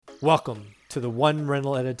Welcome to the One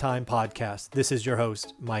Rental at a Time podcast. This is your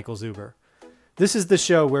host, Michael Zuber. This is the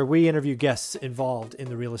show where we interview guests involved in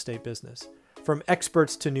the real estate business, from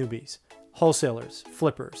experts to newbies, wholesalers,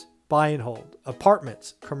 flippers, buy and hold,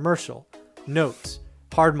 apartments, commercial, notes,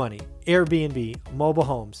 hard money, Airbnb, mobile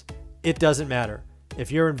homes. It doesn't matter.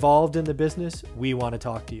 If you're involved in the business, we want to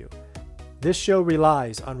talk to you. This show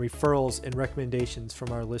relies on referrals and recommendations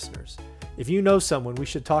from our listeners. If you know someone we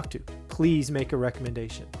should talk to, please make a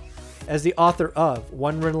recommendation. As the author of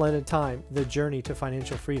One Rental at a Time, The Journey to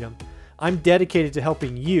Financial Freedom, I'm dedicated to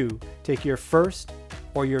helping you take your first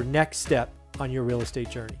or your next step on your real estate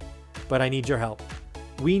journey. But I need your help.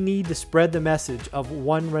 We need to spread the message of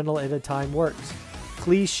One Rental at a Time works.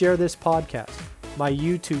 Please share this podcast, my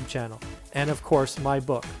YouTube channel, and of course my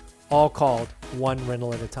book, all called One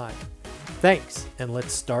Rental at a Time. Thanks, and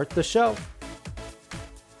let's start the show.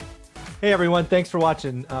 Hey everyone, thanks for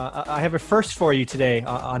watching. I have a first for you today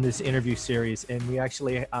on this interview series, and we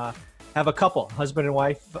actually have a couple, husband and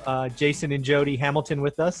wife, Jason and Jody Hamilton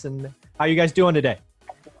with us. And how are you guys doing today?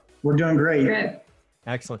 We're doing great. Good.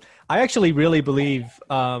 Excellent. I actually really believe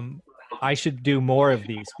I should do more of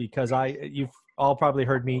these because you've all probably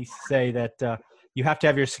heard me say that you have to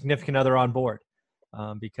have your significant other on board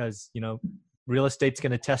because, you know, real estate's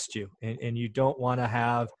going to test you and you don't want to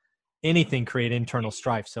have anything create internal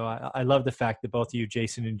strife. So I love the fact that both of you,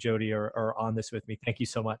 Jason and Jody, are on this with me. Thank you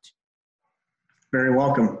so much. Very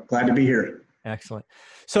welcome. Glad to be here. Excellent.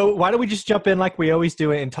 So why don't we just jump in like we always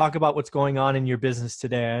do and talk about what's going on in your business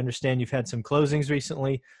today? I understand you've had some closings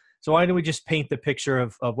recently. So why don't we just paint the picture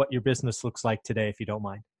of what your business looks like today, if you don't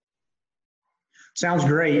mind? Sounds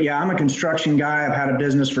great. Yeah, I'm a construction guy. I've had a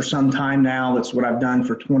business for some time now. That's what I've done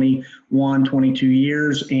for 21, 22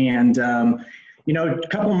 years. And, you know, a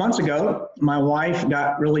couple of months ago, my wife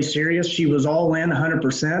got really serious. She was all in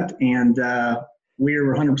 100%, and we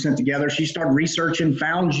were 100% together. She started researching,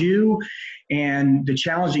 found you, and the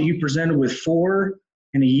challenge that you presented with 4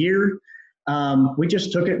 in a year, we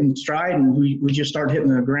just took it in stride, and we just started hitting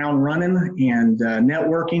the ground running and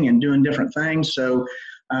networking and doing different things. So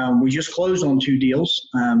we just closed on 2 deals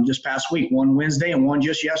this past week, one Wednesday and one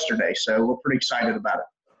just yesterday. So we're pretty excited about it.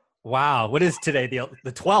 Wow. What is today? The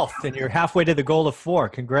 12th, and you're halfway to the goal of 4.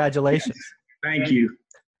 Congratulations. Thank you.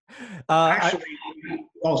 Actually,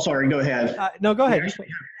 sorry, go ahead. No, go ahead. We actually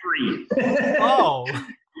have 3. Oh.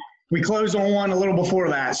 We closed on one a little before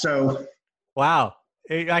that. So. Wow.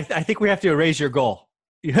 I think we have to erase your goal.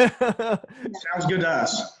 Sounds good to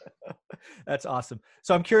us. That's awesome.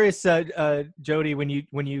 So I'm curious, Jody, when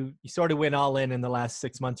you sort of went all in the last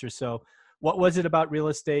 6 months or so, what was it about real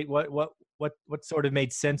estate? What sort of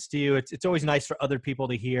made sense to you? It's always nice for other people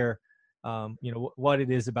to hear, what it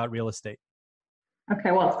is about real estate.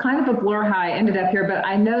 Okay, well, it's kind of a blur how I ended up here, but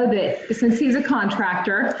I know that since he's a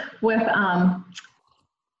contractor with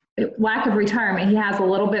lack of retirement, he has a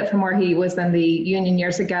little bit from where he was in the union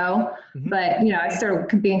years ago. Mm-hmm. But, you know, I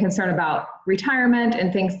started being concerned about retirement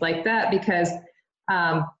and things like that because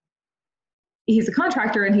he's a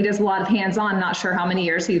contractor and he does a lot of hands-on. Not sure how many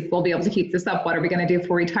years he will be able to keep this up. What are we going to do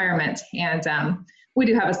for retirement? And we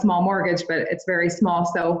do have a small mortgage, but it's very small.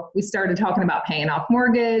 So we started talking about paying off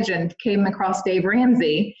mortgage and came across Dave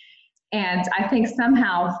Ramsey. And I think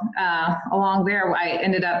somehow along there, I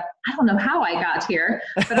ended up, I don't know how I got here,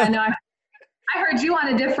 but I know I heard you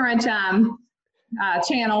on a different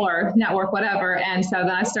channel or network, whatever. And so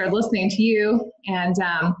then I started listening to you, and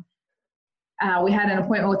we had an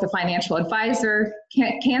appointment with a financial advisor,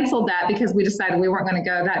 canceled that because we decided we weren't going to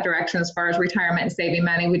go that direction as far as retirement and saving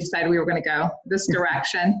money. We decided we were going to go this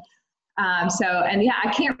direction.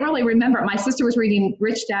 I can't really remember. My sister was reading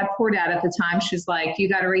Rich Dad, Poor Dad at the time. She's like, you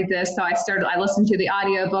got to read this. So I listened to the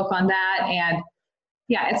audiobook on that, and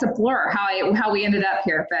yeah, it's a blur how we ended up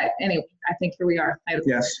here. But anyway, I think here we are.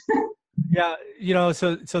 Yes. Yeah. You know,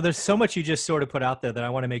 so there's so much you just sort of put out there that I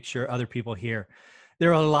want to make sure other people hear.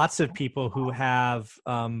 There are lots of people who have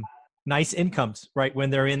nice incomes, right,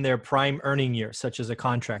 when they're in their prime earning years, such as a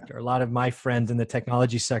contractor. A lot of my friends in the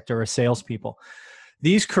technology sector are salespeople.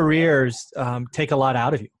 These careers take a lot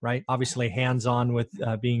out of you, right? Obviously, hands-on with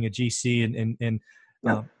being a GC and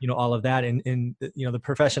all of that. And the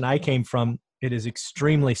profession I came from, it is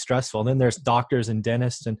extremely stressful. And then there's doctors and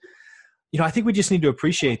dentists, and I think we just need to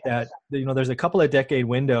appreciate that. There's a couple of decade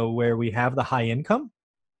window where we have the high income,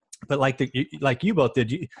 but like you both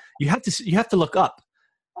did, you have to look up.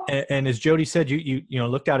 And as Jody said, you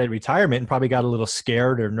looked out at retirement and probably got a little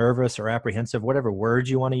scared or nervous or apprehensive, whatever words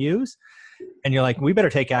you want to use. And you're like, we better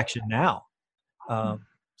take action now.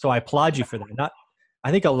 So I applaud you for that. I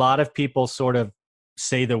think a lot of people sort of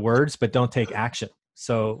say the words, but don't take action.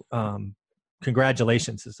 So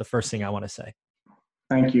congratulations is the first thing I want to say.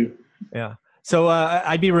 Thank you. Yeah. So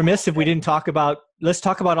I'd be remiss if we didn't talk about, let's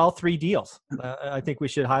talk about all 3 deals. I think we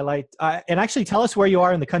should highlight, and actually tell us where you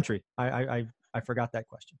are in the country. I forgot that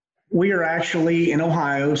question. We are actually in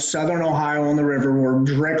Ohio, southern Ohio on the river. We're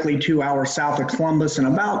directly 2 hours south of Columbus and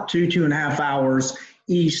about 2.5 hours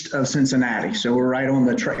east of Cincinnati. So we're right on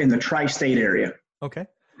in the tri-state area. Okay.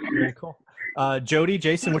 Very cool. Jody,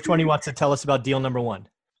 Jason, which one do you want to tell us about deal number 1?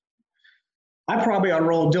 I probably ought to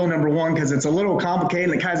roll deal number 1 because it's a little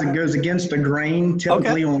complicated and it kind of goes against the grain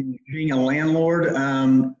typically on being a landlord.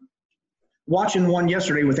 Watching one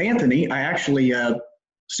yesterday with Anthony, I actually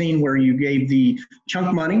seen where you gave the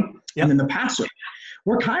chunk money and then the passive.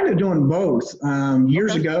 We're kind of doing both.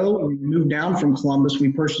 Years ago, we moved down from Columbus.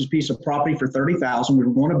 We purchased a piece of property for $30,000. We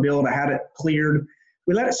were going to build. I had it cleared.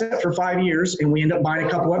 We let it sit for 5 years, and we ended up buying a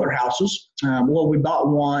couple other houses. We bought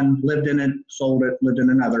one, lived in it, sold it, lived in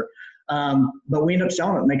another. But we ended up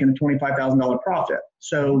selling it, making a $25,000 profit.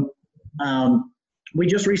 So we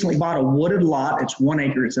just recently bought a wooded lot. It's 1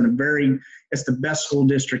 acre. It's it's the best school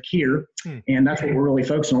district here. And that's what we're really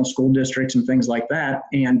focusing on, school districts and things like that.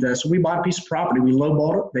 And so we bought a piece of property. We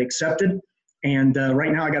lowballed it. They accepted. And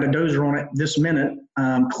right now I got a dozer on it this minute,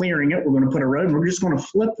 clearing it. We're going to put a road. We're just going to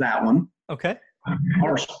flip that one. Okay.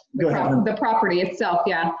 The property itself,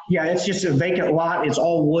 yeah. Yeah, it's just a vacant lot. It's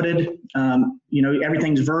all wooded.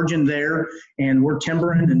 Everything's virgin there, and we're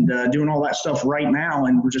timbering and doing all that stuff right now,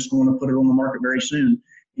 and we're just going to put it on the market very soon.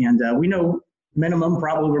 And we know minimum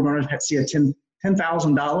probably we're going to see a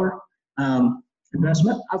 $10,000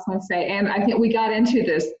 investment. I was going to say, and I think we got into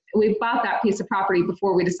this. We bought that piece of property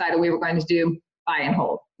before we decided we were going to do buy and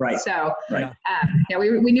hold. Right. So,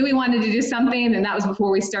 we knew we wanted to do something, and that was before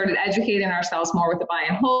we started educating ourselves more with the buy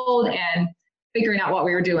and hold and figuring out what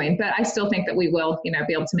we were doing. But I still think that we will, be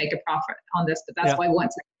able to make a profit on this. But that's why we want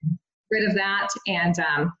to get rid of that and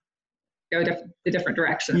go the different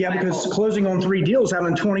direction. Yeah, because closing on 3 deals,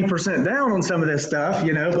 having 20% down on some of this stuff,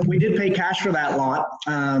 but we did pay cash for that lot.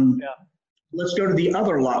 Let's go to the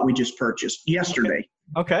other lot we just purchased yesterday.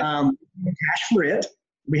 Okay. Cash for it.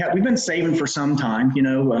 We've been saving for some time,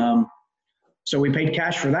 so we paid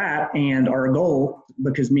cash for that. And our goal,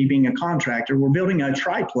 because me being a contractor, we're building a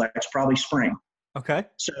triplex probably spring. Okay.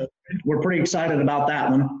 So we're pretty excited about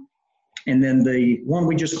that one. And then the one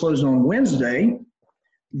we just closed on Wednesday,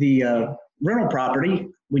 the rental property,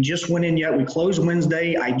 we just went in we closed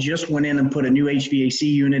Wednesday. I just went in and put a new HVAC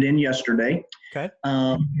unit in yesterday. Okay.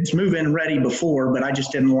 It's move-in ready before, but I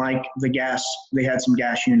just didn't like the gas. They had some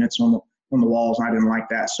gas units on the walls, and I didn't like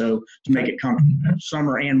that. So to make it comfortable,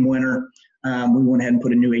 summer and winter, we went ahead and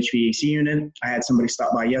put a new HVAC unit. I had somebody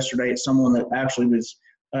stop by yesterday. It's someone that actually was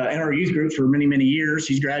in our youth group for many, many years.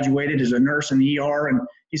 He's graduated as a nurse in the ER, and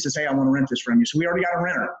he says, "Hey, I want to rent this from you." So we already got a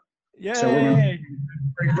renter. Yay. So we're going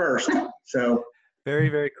to first. So very,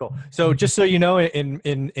 very cool. So just so you know,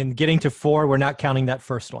 in getting to 4, we're not counting that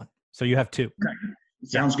first one. So you have 2. Okay.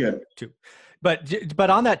 Sounds good. 2. But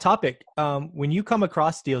on that topic, when you come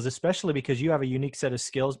across deals, especially because you have a unique set of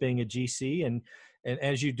skills being a GC, and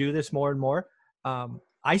as you do this more and more,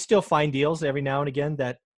 I still find deals every now and again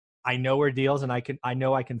that I know are deals, and I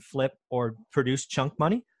know I can flip or produce chunk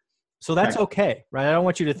money. So that's okay, right? I don't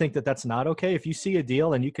want you to think that that's not okay. If you see a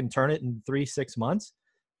deal and you can turn it in 3-6 months,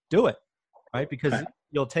 do it, right? Because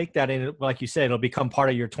you'll take that in, like you said, it'll become part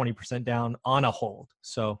of your 20% down on a hold.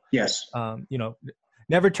 So yes,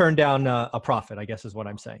 never turn down a profit, I guess is what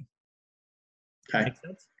I'm saying. Okay. Make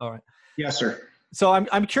sense? All right. Yes, sir. So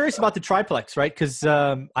I'm curious about the triplex, right? Because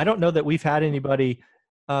I don't know that we've had anybody.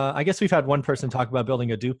 I guess we've had one person talk about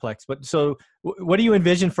building a duplex. But so what do you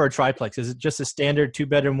envision for a triplex? Is it just a standard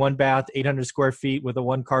 2-bedroom, 1-bath, 800 square feet with a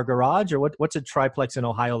 1-car garage? Or what's a triplex in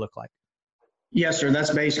Ohio look like? Yes, sir.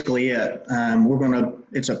 That's basically it.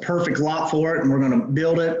 It's a perfect lot for it, and we're going to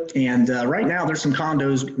build it. And right now there's some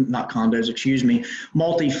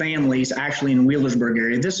multi-families actually in Wheelersburg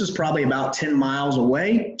area. This is probably about 10 miles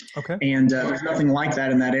away. Okay. And there's nothing like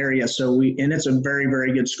that in that area. So and it's a very,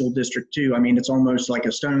 very good school district too. I mean, it's almost like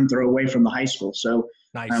a stone throw away from the high school. So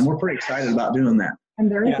nice. We're pretty excited about doing that. And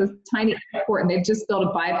there is a tiny airport, and they've just built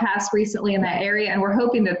a bypass recently in that area. And we're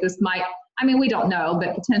hoping that this might, we don't know,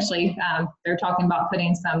 but potentially they're talking about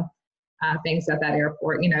putting some things at that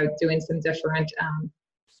airport, doing some different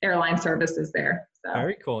airline services there. So.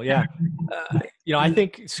 Very cool. Yeah. I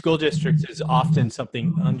think school districts is often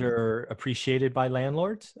something underappreciated by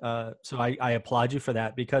landlords. So I applaud you for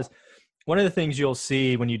that, because one of the things you'll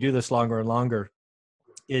see when you do this longer and longer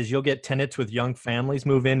is you'll get tenants with young families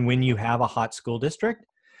move in when you have a hot school district.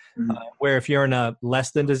 Where if you're in a less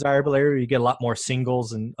than desirable area, you get a lot more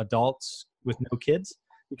singles and adults with no kids.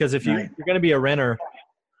 Because if Right. you're going to be a renter,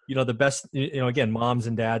 the best, again, moms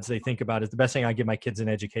and dads, they think about is the best thing I give my kids an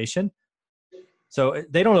education. So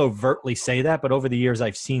they don't overtly say that, but over the years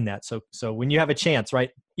I've seen that. So when you have a chance, right,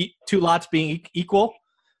 two lots being equal,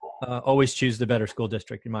 always choose the better school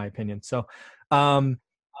district, in my opinion. So I'm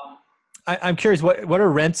curious, what are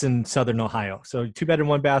rents in Southern Ohio? So 2-bedroom,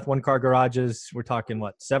 1-bath, 1-car garages. We're talking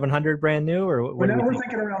what, 700 brand new, or what? We're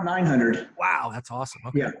thinking around 900. Wow, that's awesome.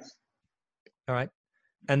 Okay. Yeah. All right.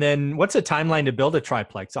 And then what's the timeline to build a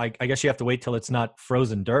triplex? I guess you have to wait till it's not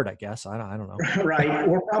frozen dirt, I guess. I don't know. Right.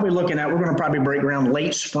 We're going to probably break ground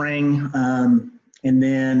late spring. And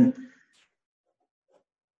then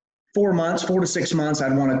 4 to 6 months,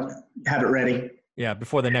 I'd want to have it ready. Yeah.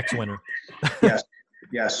 Before the next winter. Yes.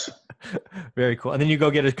 Yes. Very cool. And then you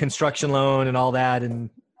go get a construction loan and all that.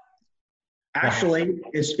 And actually,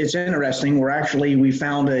 it's interesting. We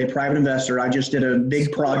found a private investor. I just did a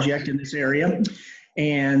big project in this area.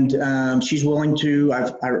 And she's willing to,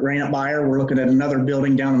 I ran it by her. We're looking at another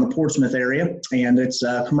building down in the Portsmouth area, and it's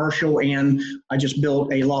commercial. And I just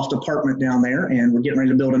built a loft apartment down there, and we're getting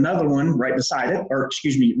ready to build another one right beside it,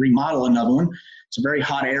 remodel another one. It's a very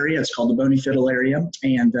hot area. It's called the Boney Fiddle area.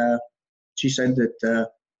 And she said that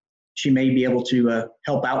she may be able to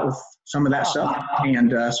help out with some of that stuff.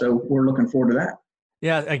 And so we're looking forward to that.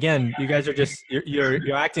 Yeah, again, you guys are just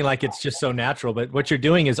you're acting like it's just so natural, but what you're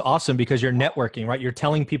doing is awesome because you're networking, right? You're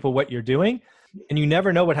telling people what you're doing, and you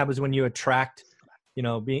never know what happens when you attract,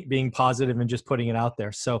 being positive and just putting it out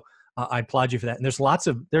there. So I applaud you for that. And there's lots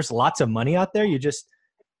of money out there.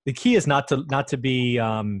 The key is not to be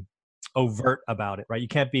overt about it, right? You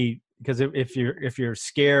can't be, because if you're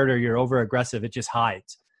scared or you're over aggressive, it just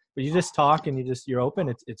hides. But you just talk and you're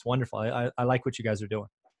open. It's wonderful. I like what you guys are doing.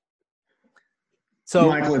 So,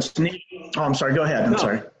 Michael, it's neat. Oh, I'm sorry. Go ahead. I'm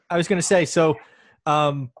sorry. I was going to say, so,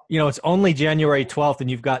 it's only January 12th and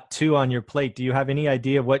you've got 2 on your plate. Do you have any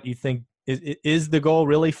idea of what you think is the goal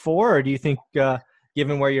really for? Or do you think,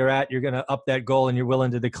 given where you're at, you're going to up that goal and you're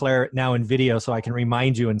willing to declare it now in video so I can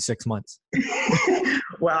remind you in 6 months?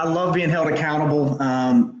 Well, I love being held accountable.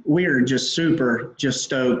 We're just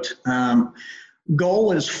stoked.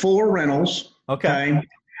 Goal is 4 rentals. Okay.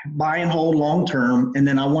 Buy and hold long term, and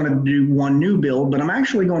then I want to do 1 new build, but I'm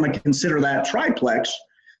actually going to consider that triplex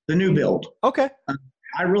the new build. Okay.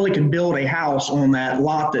 I really can build a house on that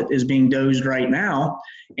lot that is being dozed right now,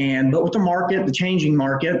 but with the changing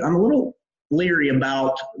market, I'm a little leery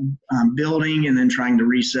about building and then trying to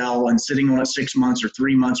resell and sitting on it 6 months or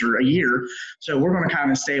 3 months or a year. So we're going to kind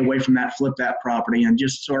of stay away from that, flip that property, and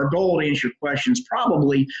so our goal, to answer your question, is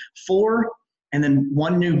probably 4 and then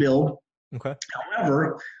 1 new build. Okay.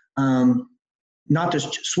 However, not to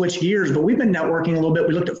switch gears, but we've been networking a little bit.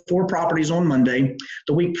 We looked at 4 properties on Monday.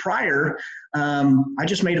 The week prior, I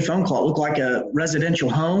just made a phone call. It looked like a residential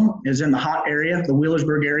home. It was in the hot area, the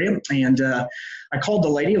Wheelersburg area. And I called the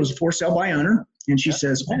lady. It was a for sale by owner. And she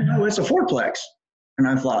says, "Oh, no, it's a 4-plex. And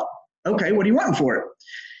I thought, okay, what are you wanting for it?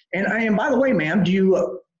 And by the way, ma'am,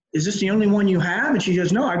 is this the only one you have? And she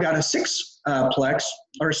goes, no, I've got a 6-plex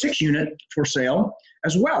or a 6-unit for sale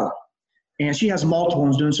as well. And she has multiple. I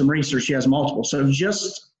was doing some research. She has multiple. So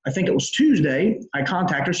I think it was Tuesday, I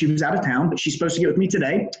contacted her. She was out of town, but she's supposed to get with me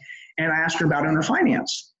today. And I asked her about owner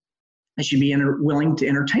finance. And she'd be willing to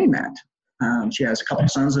entertain that. She has a couple of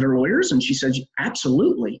sons that are lawyers, and she said,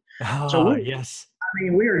 absolutely. Oh, so yes. I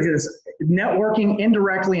mean, we are just networking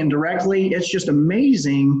indirectly and directly. It's just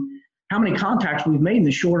amazing how many contacts we've made in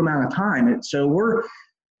this short amount of time. So we're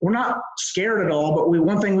not scared at all, but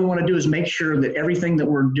one thing we want to do is make sure that everything that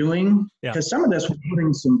we're doing, because some of this we're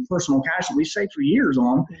putting some personal cash that we saved for years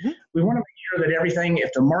on. Mm-hmm. We want to make sure that everything,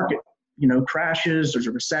 if the market, crashes, there's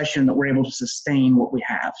a recession, that we're able to sustain what we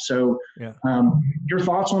have. So your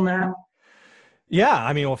thoughts on that? Yeah.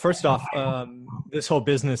 I mean, well, first off, this whole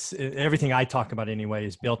business, everything I talk about anyway,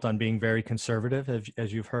 is built on being very conservative,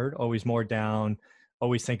 as you've heard, always more down,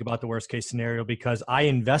 always think about the worst case scenario, because I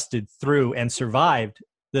invested through and survived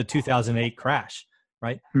the 2008 crash,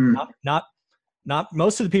 right? Not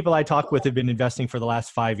most of the people I talk with have been investing for the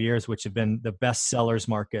last 5 years, which have been the best sellers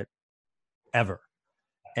market ever.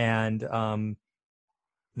 And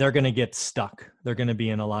they're going to get stuck. They're going to be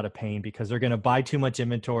in a lot of pain because they're going to buy too much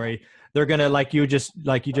inventory. They're going to, like you just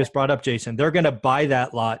brought up, Jason, they're going to buy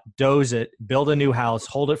that lot, doze it, build a new house,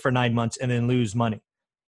 hold it for 9 months, and then lose money,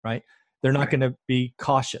 right? They're not going to be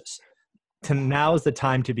cautious. Now is the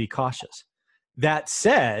time to be cautious. That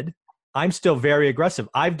said, I'm still very aggressive.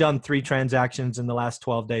 I've done 3 transactions in the last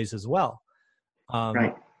 12 days as well.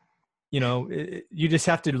 Right. You just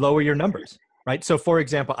have to lower your numbers, right? So for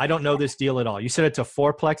example, I don't know this deal at all. You said it's a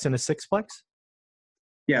 4-plex and a 6-plex?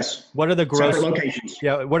 Yes. What are the gross separate locations?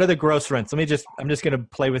 Yeah. What are the gross rents? I'm just going to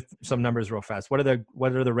play with some numbers real fast. What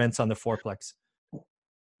are the rents on the fourplex?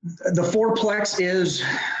 The fourplex is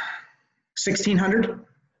 $1,600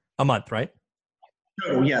 a month, right?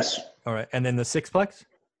 total. Yes. All right. And then the sixplex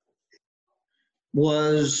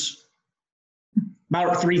was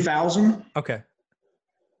about $3,000. Okay.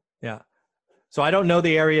 Yeah. So I don't know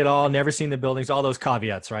the area at all. Never seen the buildings, all those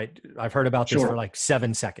caveats, right? I've heard about this for like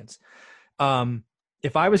 7 seconds.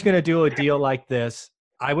 If I was going to do a deal like this,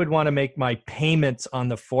 I would want to make my payments on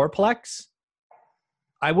the fourplex.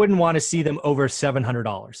 I wouldn't want to see them over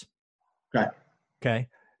 $700. Okay. Okay.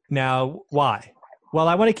 Now, why? Well,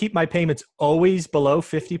 I want to keep my payments always below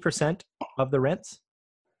 50% of the rents,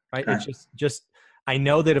 right? Okay. It's just, I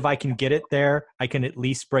know that if I can get it there, I can at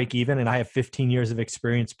least break even. And I have 15 years of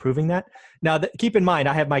experience proving that. Now, keep in mind,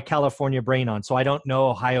 I have my California brain on, so I don't know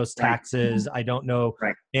Ohio's taxes. I don't know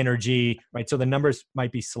energy, right? So the numbers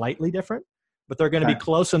might be slightly different, but they're going to be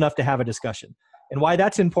close enough to have a discussion. And why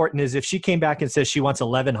that's important is if she came back and says she wants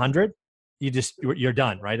 1,100, you're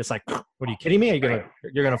done, right? It's like, what are you kidding me?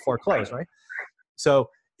 You're gonna foreclose, right? So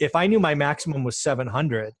if I knew my maximum was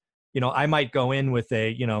 700, I might go in with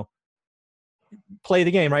play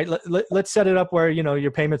the game, right? Let's set it up where,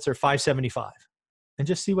 your payments are 575 and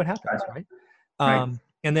just see what happens, right?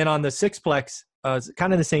 And then on the sixplex, it's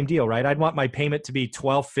kind of the same deal, right? I'd want my payment to be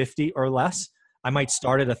 $1,250 or less. I might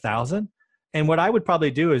start at $1,000. And what I would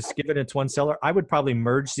probably do is, given it's one seller, I would probably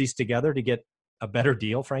merge these together to get a better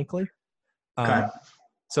deal, frankly.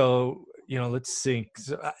 So, let's see.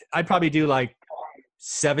 So I'd probably do like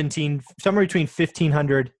 17, somewhere between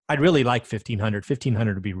 1,500. I'd really like 1,500.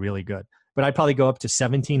 1,500 would be really good. But I'd probably go up to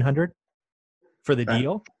 1,700 for the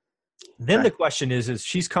deal. Then the question is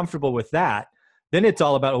she's comfortable with that. Then it's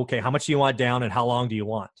all about, okay, how much do you want down and how long do you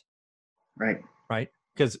want? Right.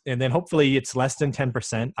 And then hopefully it's less than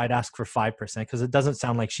 10%. I'd ask for 5% because it doesn't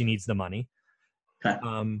sound like she needs the money. Okay.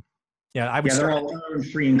 I would. They're all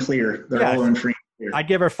owned free and clear. All owned free and clear. I'd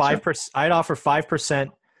give her 5%. I'd offer 5%,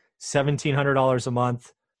 $1,700 a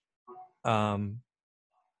month. I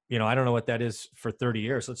don't know what that is for 30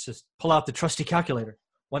 years. Let's just pull out the trusty calculator.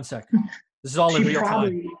 1 sec. This is all in real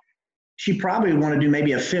time. She probably want to do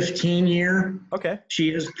maybe a 15-year. Okay. She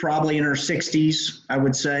is probably in her 60s, I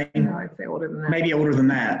would say. No, I'd say older than that. Maybe older than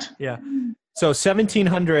that. Yeah. So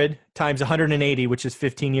 1,700 times 180, which is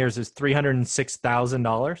 15 years, is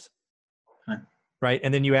 $306,000. Right.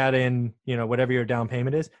 And then you add in, whatever your down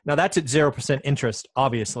payment is. Now that's at 0% interest,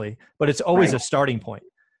 obviously, but it's always a starting point.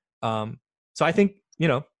 So I think,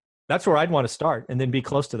 that's where I'd want to start and then be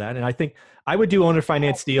close to that. And I think I would do owner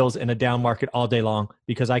finance deals in a down market all day long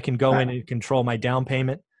because I can go in and control my down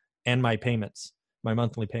payment and my payments, my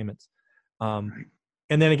monthly payments. And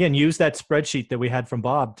then again, use that spreadsheet that we had from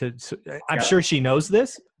Bob I'm sure she knows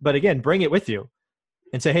this, but again, bring it with you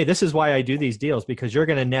and say, hey, this is why I do these deals, because you're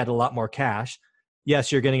going to net a lot more cash.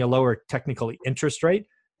 Yes, you're getting a lower technical interest rate,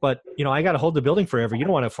 but I got to hold the building forever. You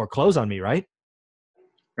don't want to foreclose on me, right?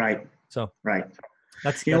 Right. So,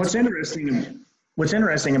 That's what's interesting. What's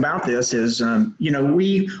interesting about this is,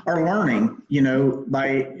 we are learning,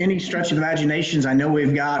 by any stretch of the imaginations. I know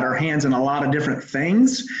we've got our hands in a lot of different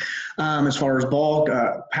things, as far as bulk,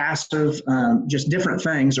 passive, just different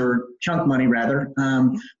things, or chunk money rather.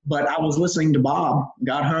 But I was listening to Bob,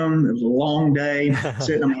 got home. It was a long day,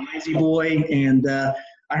 sitting on my lazy boy, and I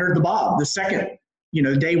heard the second,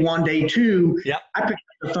 day one, day two. I picked up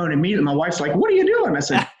the phone immediately. My wife's like, "What are you doing?" I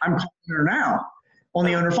said, "I'm calling her now." On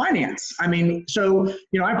the owner finance. I mean, so,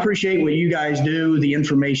 I appreciate what you guys do, the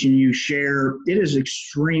information you share. It is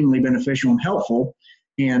extremely beneficial and helpful.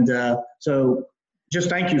 And so just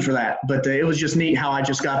thank you for that. But it was just neat how I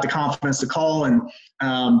just got the confidence to call and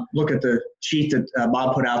look at the sheet that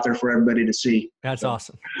Bob put out there for everybody to see. That's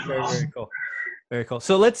awesome. Very, very cool. Very cool.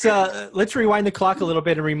 So let's rewind the clock a little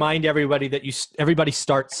bit and remind everybody that everybody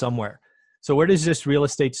starts somewhere. So where does this real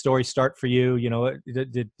estate story start for you?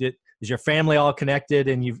 Is your family all connected,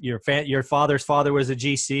 and your father's father was a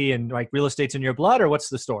GC, and like real estate's in your blood, or what's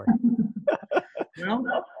the story? Well,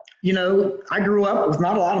 I grew up with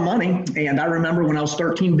not a lot of money, and I remember when I was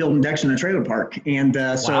 13 building decks in a trailer park. And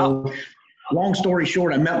so long story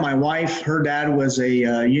short, I met my wife. Her dad was a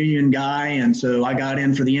union guy, and so I got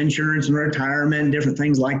in for the insurance and retirement and different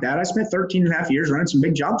things like that. I spent 13 and a half years running some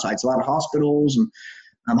big job sites, a lot of hospitals and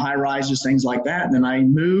high rises, things like that. And then I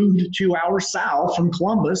moved 2 hours south from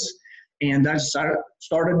Columbus, and I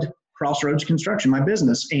started Crossroads Construction, my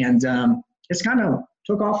business. And it's kind of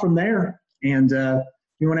took off from there. And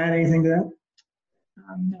you want to add anything to that?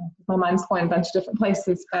 No, my mind's going a bunch of different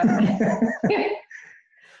places. But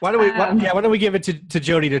Why don't we give it to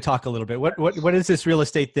Jody to talk a little bit? What does this real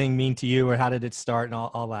estate thing mean to you, or how did it start, and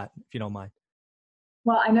all that, if you don't mind?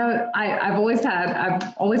 Well, I know I've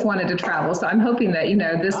always wanted to travel. So I'm hoping that,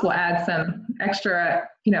 this will add some extra,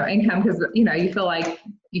 income, because, you feel like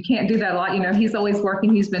you can't do that a lot. He's always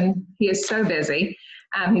working. He is so busy.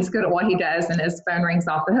 He's good at what he does, and his phone rings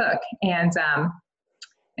off the hook. And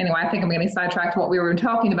anyway, I think I'm getting sidetracked to what we were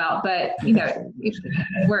talking about, but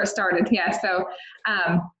where it started. Yeah. So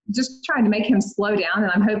just trying to make him slow down.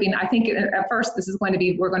 And I think at first we're going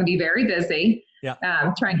to be very busy. Yeah.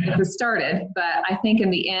 Trying to get this started, but I think in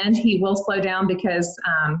the end he will slow down because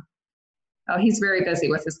he's very busy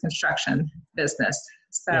with his construction business.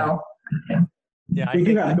 So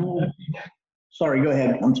sorry, go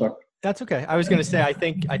ahead. I'm sorry. That's okay. I was going to say, I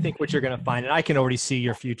think what you're going to find, and I can already see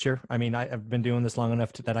your future. I mean, I've been doing this long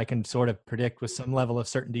enough that I can sort of predict with some level of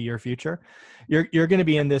certainty your future. You're going to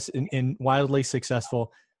be in this in wildly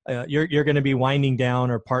successful. You're going to be winding down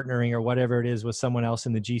or partnering or whatever it is with someone else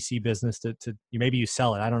in the GC business to maybe you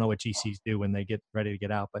sell it. I don't know what GCs do when they get ready to get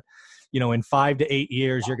out, but in 5 to 8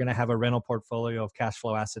 years, you're going to have a rental portfolio of cash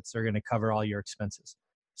flow assets that are going to cover all your expenses.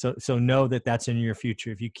 So know that that's in your future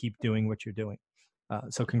if you keep doing what you're doing.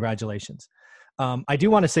 So congratulations. I do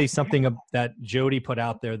want to say something that Jody put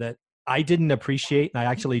out there that I didn't appreciate, and I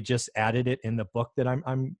actually just added it in the book that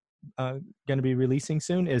I'm going to be releasing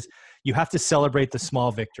soon, is you have to celebrate the small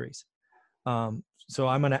victories. So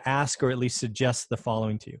I'm going to ask, or at least suggest, the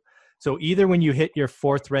following to you. So either when you hit your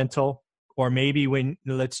 4th rental, or maybe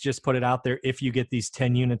let's just put it out there, if you get these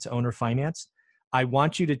 10 units owner financed, I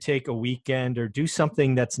want you to take a weekend or do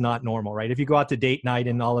something that's not normal, right? If you go out to date night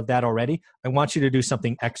and all of that already, I want you to do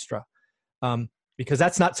something extra, because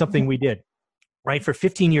that's not something we did, right? For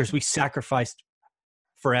 15 years, we sacrificed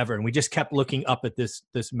forever, and we just kept looking up at this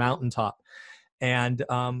mountaintop. And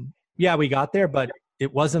we got there, but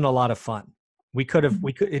it wasn't a lot of fun.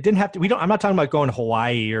 It didn't have to, I'm not talking about going to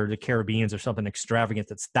Hawaii or the Caribbean or something extravagant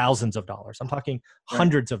that's thousands of dollars. I'm talking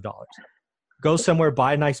hundreds of dollars. Go somewhere,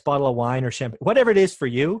 buy a nice bottle of wine or champagne, whatever it is for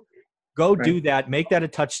you, go do that, make that a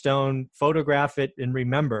touchstone, photograph it, and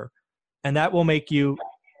remember. And that will make you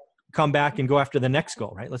come back and go after the next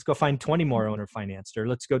goal, right? Let's go find 20 more owner financed, or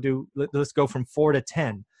let's go from 4 to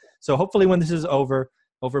 10. So hopefully when this is over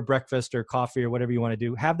breakfast or coffee or whatever you want to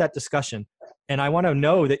do, have that discussion. And I want to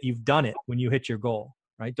know that you've done it when you hit your goal,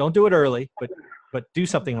 right? Don't do it early, but do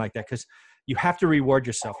something like that, because you have to reward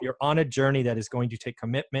yourself. You're on a journey that is going to take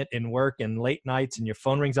commitment and work and late nights, and your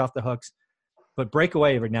phone rings off the hooks, but break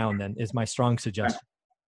away every now and then is my strong suggestion.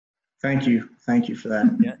 Thank you for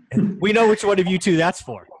that. Yeah. And we know which one of you two that's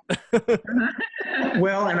for.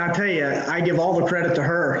 Well, and I tell you, I give all the credit to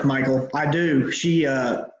her, Michael. I do. She,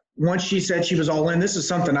 once she said she was all in, this is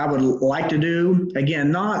something I would like to do.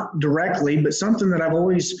 Again, not directly, but something that I've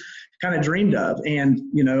always kind of dreamed of. And,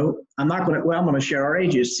 I'm going to share our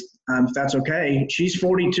ages. If that's okay. She's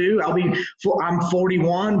 42. I'm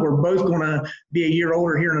 41. We're both going to be a year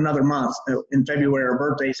older here in another month. In February, our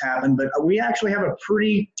birthdays happen, but we actually have a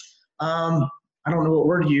pretty, I don't know what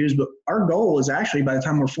word to use, but our goal is actually by the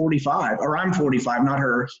time we're 45, or I'm 45, not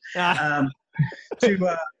her,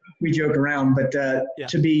 we joke around, but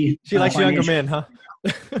to be. She likes younger men, huh?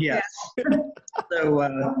 Yes. So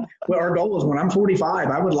our goal is when I'm 45,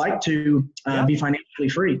 I would like to be financially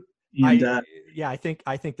free. And, I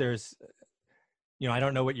think there's, I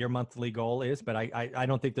don't know what your monthly goal is, but I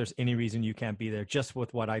don't think there's any reason you can't be there just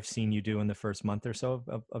with what I've seen you do in the first month or so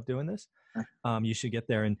of doing this. You should get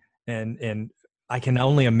there, and I can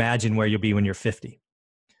only imagine where you'll be when you're 50.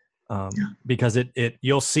 Because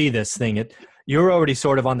you'll see this thing. You're already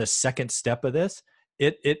sort of on the second step of this.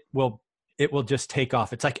 It will just take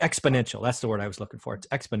off. It's like exponential. That's the word I was looking for. It's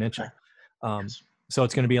exponential. So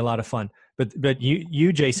it's going to be a lot of fun. But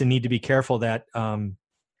you, Jason, need to be careful that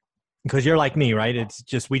because you're like me, right? It's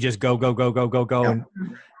just we just go, yeah.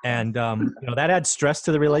 and that adds stress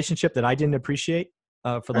to the relationship that I didn't appreciate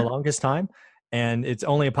for the longest time. And it's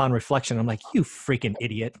only upon reflection I'm like, you freaking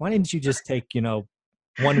idiot! Why didn't you just take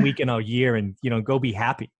 1 week in a year and go be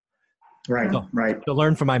happy? Right, right. To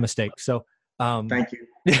learn from my mistakes. So thank you.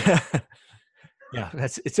 Yeah,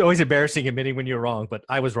 it's always embarrassing admitting when you're wrong, but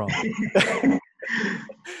I was wrong.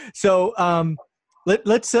 So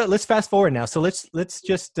let's fast forward now. So let's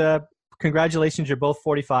just congratulations, you're both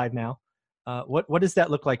 45 now. What does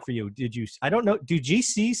that look like for you? I don't know, do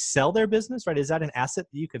GCs sell their business, right? Is that an asset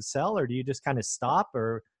that you could sell, or do you just kind of stop,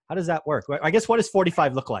 or how does that work? I guess, what does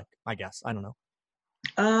 45 look like? I guess, I don't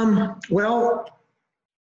know. Well,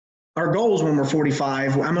 our goal is when we're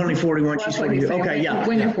 45. I'm only 41. She's 42. Okay, yeah.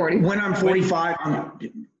 When you're 40. When I'm 45,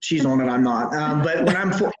 she's on it. I'm not. But when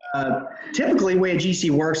I'm typically the way a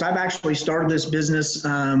GC works, I've actually started this business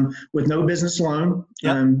with no business loan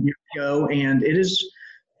years ago, and it is,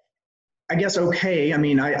 I guess, okay. I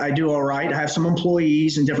mean, I do all right. I have some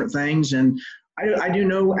employees and different things, and I do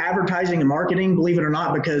know advertising and marketing, believe it or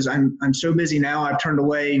not, because I'm so busy now. I've turned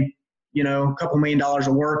away, a couple $1 million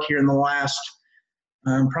of work here in the last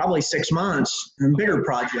probably 6 months, and bigger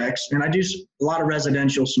projects. And I do a lot of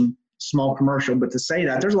residential, some small commercial. But to say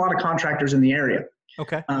that, there's a lot of contractors in the area.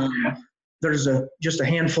 Okay. There's just a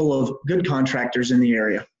handful of good contractors in the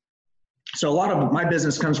area. So a lot of my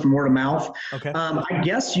business comes from word of mouth. Okay. I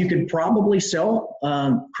guess you could probably sell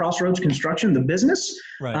Crossroads Construction, the business.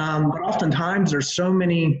 Right. But oftentimes there's so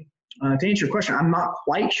many, to answer your question, I'm not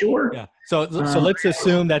quite sure. Yeah. So let's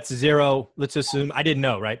assume that's zero. Let's assume, I didn't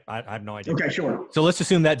know, right? I have no idea. Okay, sure. So let's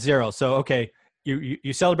assume that's zero. So, okay,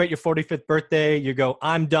 you celebrate your 45th birthday, you go,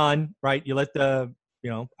 I'm done, right? You let I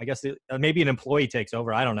guess maybe an employee takes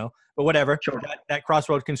over. I don't know, but whatever. Sure. That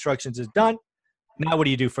Crossroads Constructions is done. Now, what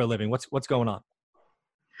do you do for a living? What's going on?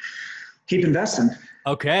 Keep investing.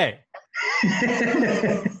 Okay.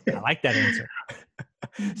 I like that answer.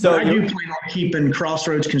 So I do plan on keeping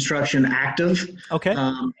Crossroads Construction active. Okay.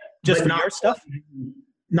 Just for your stuff?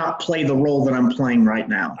 Not play the role that I'm playing right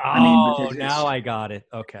now. Now I got it.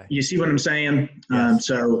 Okay. You see what I'm saying? Yes.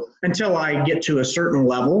 So until I get to a certain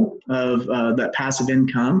level of that passive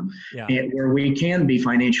income, where we can be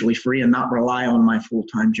financially free and not rely on my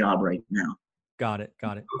full-time job right now. Got it.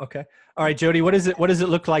 Okay. All right, Jody, what does it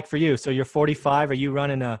look like for you? So you're 45. Are you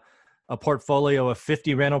running a portfolio of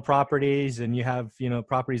 50 rental properties, and you have,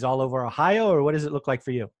 properties all over Ohio, or what does it look like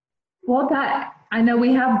for you? Well, I know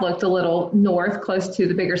we have looked a little north, close to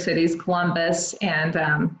the bigger cities, Columbus, and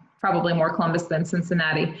probably more Columbus than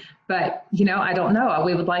Cincinnati. But, I don't know.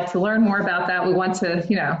 We would like to learn more about that. We want to,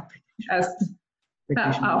 I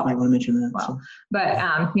might want to mention that. Well, but,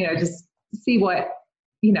 just see what,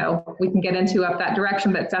 we can get into up that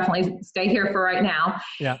direction, but definitely stay here for right now.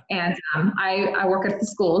 Yeah. And I work at the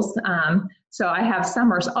schools, so I have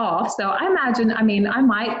summers off. So I imagine, I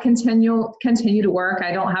might continue to work.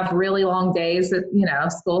 I don't have really long days at,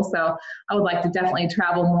 school, so I would like to definitely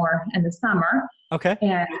travel more in the summer. Okay.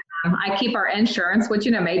 And I keep our insurance, which,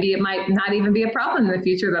 maybe it might not even be a problem in the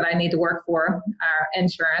future that I need to work for our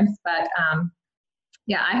insurance. But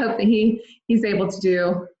I hope that he's able to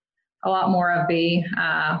do a lot more of the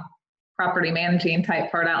property managing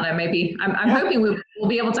type part out there. Maybe I'm hoping we'll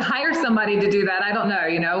be able to hire somebody to do that. I don't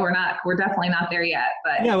know. We're definitely not there yet.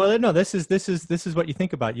 But yeah, well, no, this is what you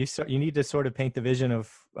think about. You need to sort of paint the vision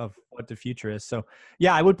of what the future is. So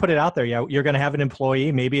yeah, I would put it out there. Yeah, you're going to have an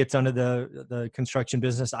employee. Maybe it's under the construction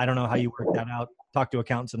business. I don't know how you work that out. Talk to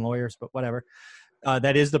accountants and lawyers, but whatever.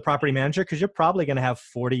 That is the property manager, because you're probably going to have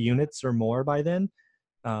 40 units or more by then.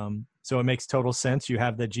 So it makes total sense. You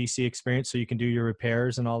have the GC experience, so you can do your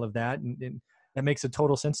repairs and all of that. And that makes a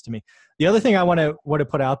total sense to me. The other thing I want to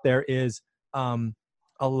put out there is a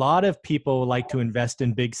lot of people like to invest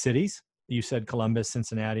in big cities. You said Columbus,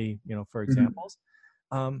 Cincinnati, for examples.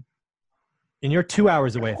 And you're 2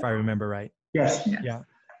 hours away, if I remember right. Yes. Yeah.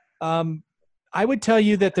 I would tell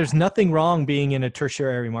you that there's nothing wrong being in a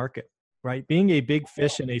tertiary market, right? Being a big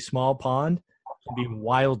fish in a small pond can be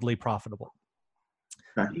wildly profitable.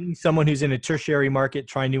 Being someone who's in a tertiary market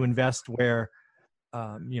trying to invest where,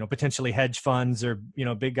 potentially hedge funds or,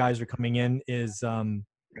 big guys are coming in is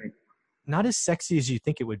not as sexy as you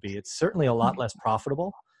think it would be. It's certainly a lot less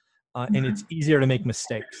profitable, and it's easier to make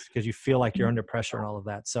mistakes because you feel like you're under pressure and all of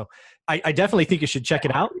that. So I definitely think you should check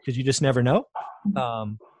it out, because you just never know.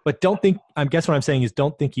 But I guess what I'm saying is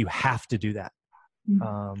don't think you have to do that.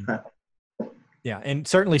 Yeah. And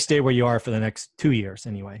certainly stay where you are for the next 2 years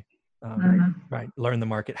anyway. Right. Learn the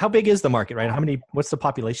market. How big is the market, right? What's the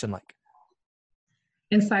population like?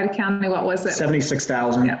 Inside of county, what was it?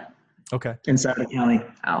 76,000. Yeah. Okay. Inside of county.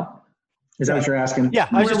 Oh. Is that what you're asking? Yeah.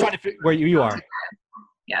 I was just trying to figure where you are.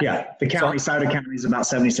 Yeah. The county side of county is about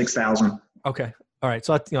 76,000. Okay. All right.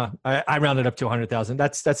 So I rounded up to 100,000.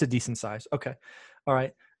 That's a decent size. Okay. All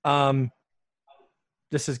right.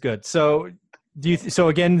 This is good. So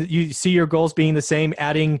again, you see your goals being the same,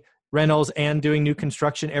 adding rentals and doing new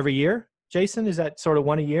construction every year? Jason, is that sort of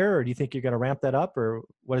one a year, or do you think you're going to ramp that up, or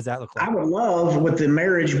what does that look like? I would love, with the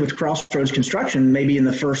marriage with Crossroads Construction, maybe in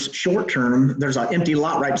the first short term, there's an empty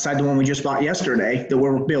lot right beside the one we just bought yesterday that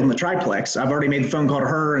we're building the triplex. I've already made the phone call to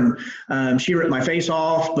her, and she ripped my face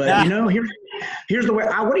off. But, here's the way.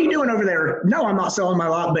 What are you doing over there? No, I'm not selling my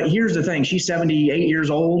lot. But here's the thing. She's 78 years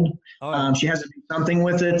old. She has to do something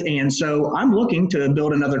with it. And so I'm looking to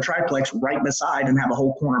build another triplex right beside and have a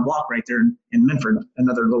whole corner block right there in Minford,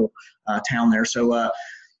 another little town there. So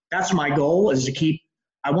that's my goal, is to keep,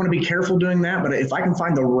 I want to be careful doing that, but if I can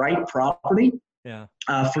find the right property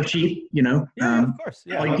for cheap, of course.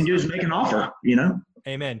 All you can do is make an offer,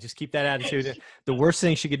 Amen. Just keep that attitude. The worst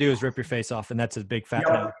thing she could do is rip your face off, and that's a big fat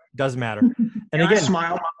no. Doesn't matter. And again, I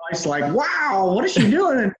smile. My wife's like, "Wow, what is she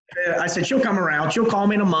doing?" And I said, "She'll come around. She'll call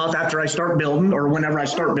me in a month after I start building, or whenever I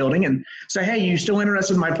start building, and say, 'Hey, you still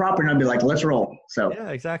interested in my property?' And I'll be like, 'Let's roll.'" So yeah,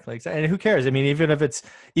 exactly. And who cares? I mean, even if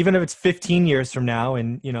it's 15 years from now,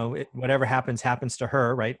 and whatever happens to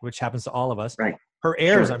her, right? Which happens to all of us. Right. Her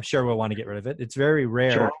heirs, I'm sure, will want to get rid of it. It's very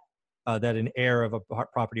rare. That an heir of a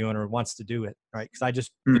property owner wants to do it, right? Because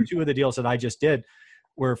the two of the deals that I just did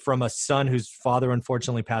were from a son whose father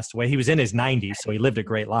unfortunately passed away. He was in his 90s, so he lived a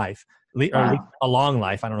great life, or at least a long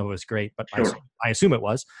life. I don't know if it was great, but I assume it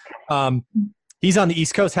was. He's on the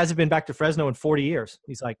East Coast, hasn't been back to Fresno in 40 years.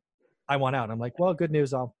 He's like, "I want out." I'm like, "Well, good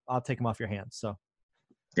news. I'll take him off your hands." So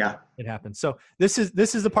yeah, it happens. So this is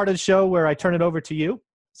the part of the show where I turn it over to you,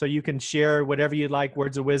 so you can share whatever you'd like,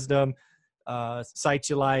 words of wisdom, sites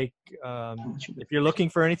you like. If you're looking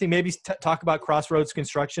for anything, maybe talk about Crossroads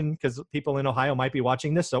Construction, because people in Ohio might be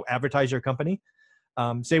watching this. So advertise your company.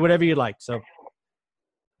 Say whatever you like. So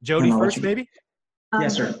Jody first, maybe?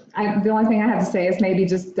 Yes, sir. The only thing I have to say is maybe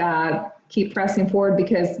just keep pressing forward,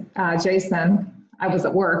 because Jason, I was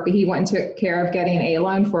at work, but he went and took care of getting a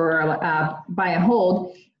loan for buy and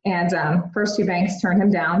hold. And first two banks turned him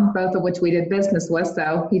down, both of which we did business with.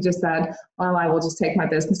 So he just said, "Well, I will just take my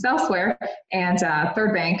business elsewhere." And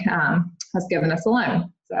third bank has given us a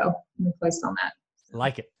loan. So we placed on that.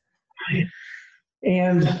 Like it.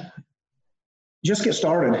 And just get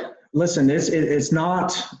started. Listen, it's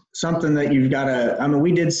not something that you've got to, I mean,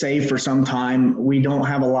 we did save for some time. We don't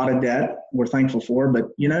have a lot of debt, we're thankful for, but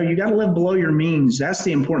you got to live below your means. That's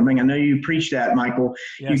the important thing. I know you preach that, Michael.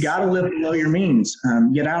 Yes. You got to live below your means.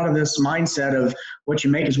 Get out of this mindset of what you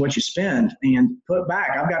make is what you spend, and put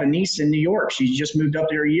back. I've got a niece in New York. She just moved up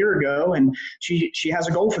there a year ago, and she has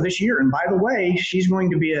a goal for this year. And by the way, she's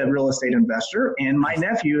going to be a real estate investor, and my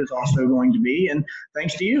nephew is also going to be, and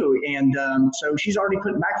thanks to you. And so she's already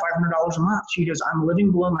putting back $500 a month. She goes, "I'm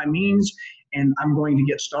living below my means, and I'm going to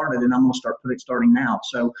get started, and I'm going to starting now."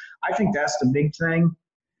 So I think that's the big thing,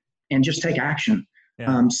 and just take action.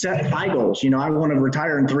 Yeah. Set high goals. I want to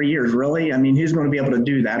retire in 3 years. Really? I mean, who's going to be able to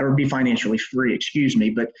do that, or be financially free? Excuse me.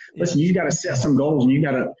 But listen, you got to set some goals, and you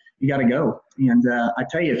got to go. And I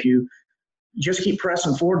tell you, if you just keep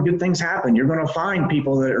pressing forward, good things happen. You're going to find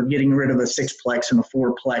people that are getting rid of a 6-plex and a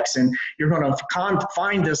 4-plex, and you're going to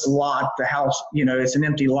find this lot, the house, it's an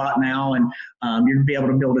empty lot now, and you're going to be able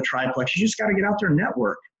to build a triplex. You just got to get out there and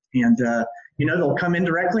network, and they'll come in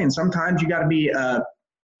directly, and sometimes you got to be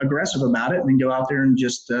aggressive about it, and then go out there and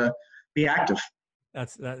just be active.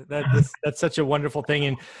 That's such a wonderful thing.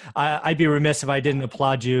 And I'd be remiss if I didn't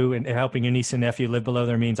applaud you in helping your niece and nephew live below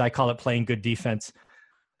their means. I call it playing good defense.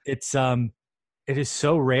 It is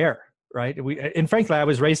so rare, right? And frankly, I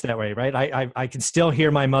was raised that way, right? I can still hear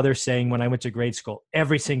my mother saying when I went to grade school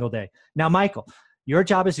every single day, "Now, Michael, your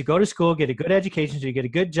job is to go to school, get a good education, so you get a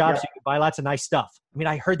good job, so you can buy lots of nice stuff." I mean,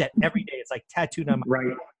 I heard that every day. It's like tattooed on my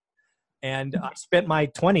right. And I spent my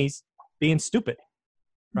 20s being stupid,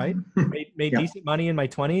 right? Made decent money in my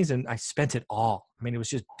 20s, and I spent it all. I mean, it was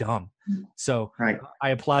just dumb. So I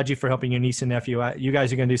applaud you for helping your niece and nephew. You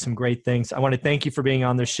guys are going to do some great things. I want to thank you for being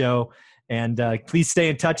on the show, and please stay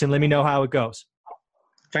in touch and let me know how it goes.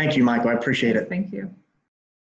 Thank you, Michael. I appreciate it. Thank you.